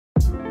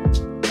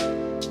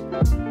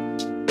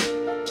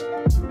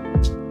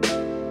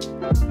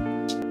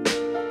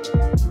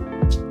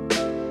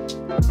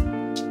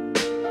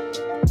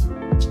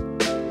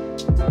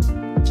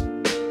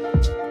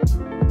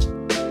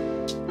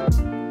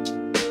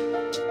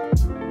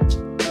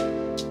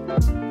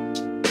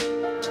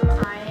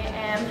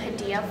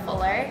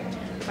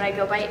but I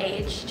go by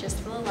H, just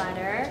for the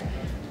letter.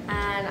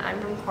 And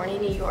I'm from Corning,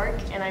 New York,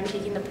 and I'm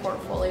taking the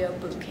Portfolio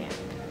Bootcamp.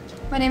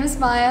 My name is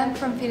Maya. I'm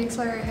from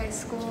Phoenixville Area High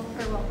School,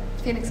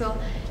 Phoenixville,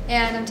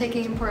 and I'm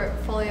taking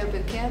Portfolio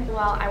Bootcamp.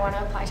 Well, I want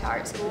to apply to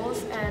art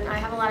schools, and I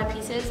have a lot of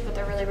pieces, but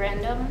they're really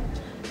random.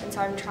 And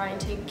so I'm trying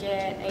to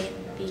get a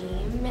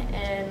theme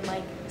and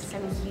like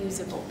some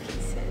usable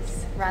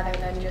pieces, rather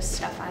than just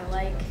stuff I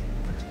like,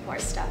 or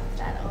stuff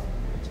that'll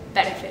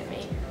benefit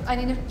me. I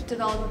need to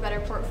develop a better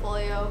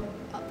portfolio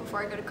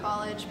before I go to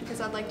college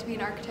because I'd like to be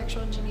an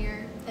architectural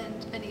engineer,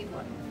 and I need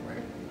one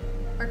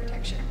for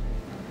architecture.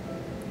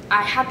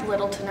 I had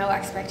little to no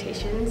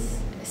expectations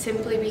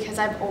simply because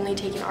I've only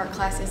taken art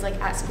classes like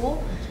at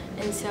school,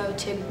 and so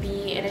to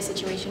be in a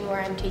situation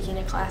where I'm taking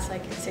a class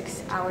like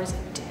 6 hours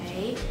a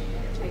day,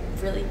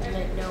 I really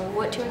didn't know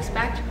what to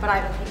expect, but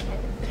I like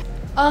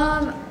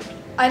it.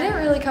 I didn't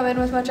really come in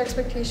with much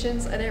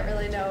expectations. I didn't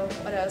really know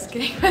what I was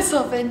getting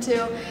myself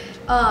into.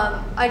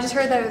 I just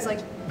heard that it was like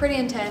pretty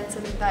intense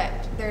and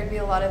that there would be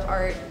a lot of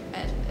art,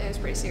 and it was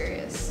pretty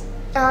serious.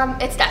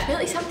 It's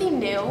definitely something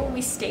new.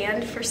 We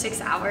stand for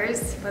 6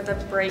 hours with a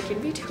break in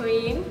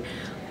between,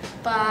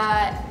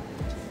 but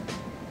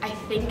I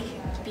think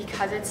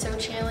because it's so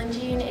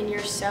challenging and you're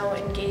so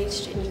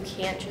engaged and you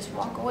can't just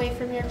walk away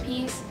from your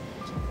piece,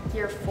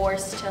 you're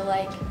forced to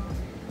like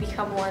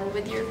become one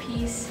with your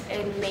piece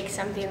and make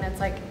something that's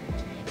like,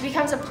 it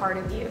becomes a part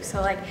of you.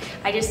 So like,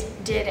 I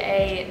just did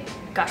a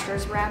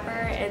Gushers wrapper,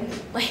 and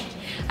like,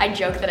 I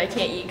joke that I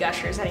can't eat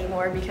Gushers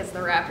anymore because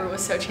the wrapper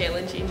was so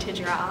challenging to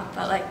draw,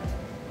 but like,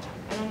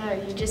 I don't know,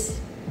 you just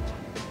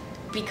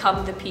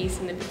become the piece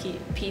and the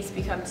piece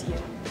becomes you.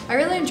 I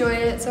really enjoyed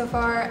it so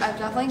far. I've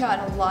definitely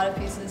gotten a lot of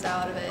pieces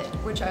out of it,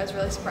 which I was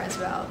really surprised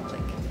about,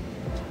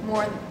 like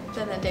more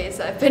than the days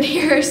that I've been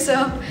here.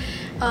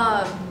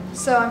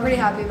 So I'm pretty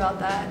happy about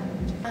that.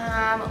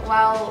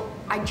 Well,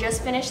 I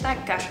just finished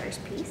that Gushers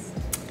piece,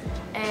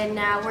 and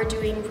now we're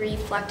doing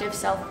reflective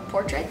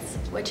self-portraits,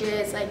 which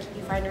is like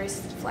you find a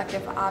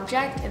reflective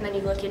object and then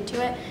you look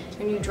into it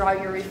and you draw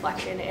your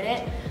reflection in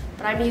it.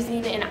 But I'm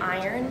using an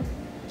iron,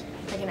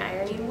 like an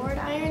ironing board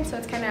iron, so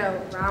it's kind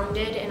of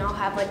rounded and I'll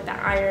have like the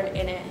iron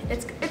in it.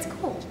 It's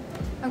cool.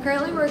 I'm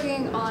currently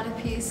working on a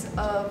piece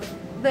of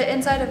the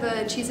inside of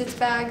a Cheez-Its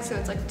bag, so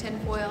it's like tin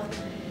foil,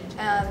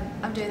 and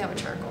I'm doing that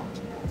with charcoal.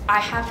 I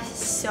have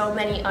so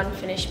many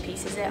unfinished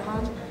pieces at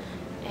home,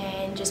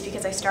 and just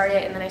because I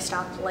started and then I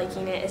stopped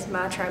liking it as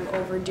much, or I'm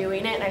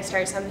overdoing it and I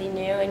start something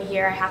new, and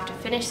here I have to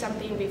finish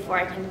something before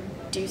I can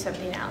do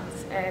something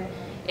else. And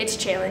it's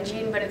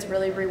challenging, but it's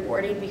really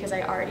rewarding because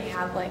I already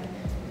have like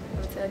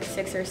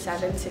 6 or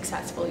 7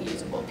 successful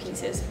usable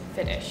pieces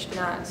finished,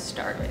 not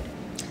started.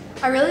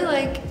 I really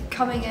like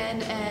coming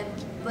in and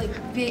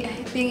like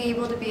being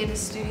able to be in a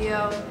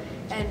studio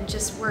and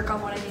just work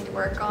on what I need to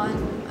work on.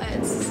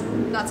 It's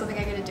not something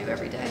I get to do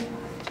every day.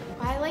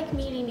 I like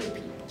meeting new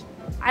people.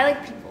 I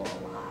like people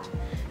a lot.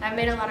 I've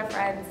made a lot of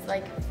friends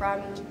like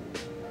from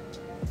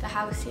the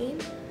house scene,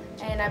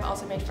 and I've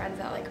also made friends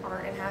that like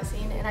aren't in house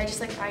scene, and I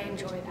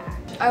enjoy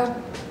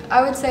that.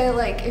 I would say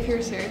like if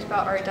you're serious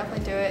about art,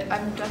 definitely do it.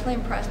 I'm definitely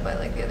impressed by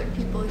like the other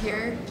people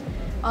here.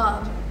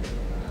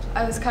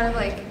 I was kind of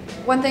like,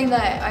 one thing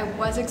that I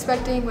was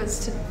expecting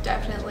was to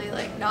definitely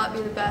like not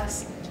be the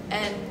best,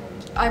 and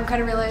I'm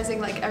kind of realizing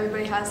like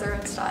everybody has their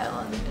own style,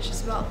 and it's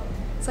just about,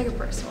 it's like a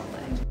personal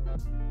thing.